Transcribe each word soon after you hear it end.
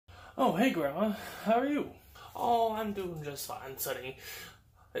Oh, hey, Grandma. How are you? Oh, I'm doing just fine, Sonny.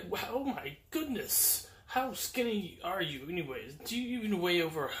 Oh my goodness. How skinny are you anyways? Do you even weigh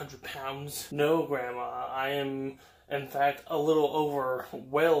over 100 pounds? No, Grandma. I am, in fact, well over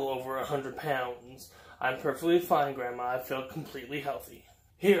 100 pounds. I'm perfectly fine, Grandma. I feel completely healthy.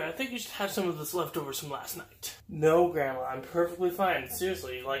 Here, I think you should have some of this leftovers from last night. No, Grandma. I'm perfectly fine.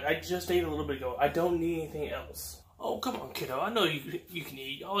 Seriously, I just ate a little bit ago. I don't need anything else. Oh, come on, kiddo. I know you can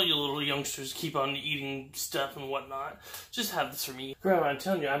eat. All you little youngsters keep on eating stuff and whatnot. Just have this for me. Grandma, I'm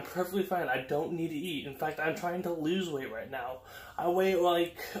telling you, I'm perfectly fine. I don't need to eat. In fact, I'm trying to lose weight right now. I weigh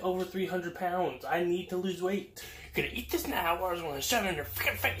over 300 pounds. I need to lose weight. You're gonna eat this now or I'm gonna shove it in your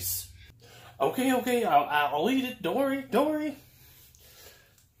freaking face. Okay, I'll eat it. Don't worry.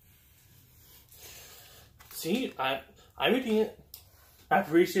 See, I'm eating it. I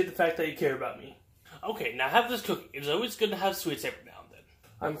appreciate the fact that you care about me. Okay, now have this cookie. It's always good to have sweets every now and then.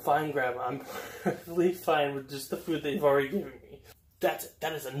 I'm fine, Grandma. I'm perfectly fine with just the food they've already given me. That's it.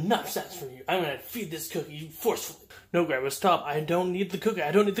 That is enough sense from you. I'm gonna feed this cookie forcefully. No, Grandma, stop. I don't need the cookie.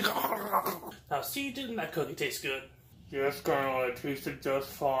 I don't need the Now, see, didn't that cookie taste good? Yes, Grandma, it tasted just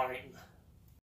fine.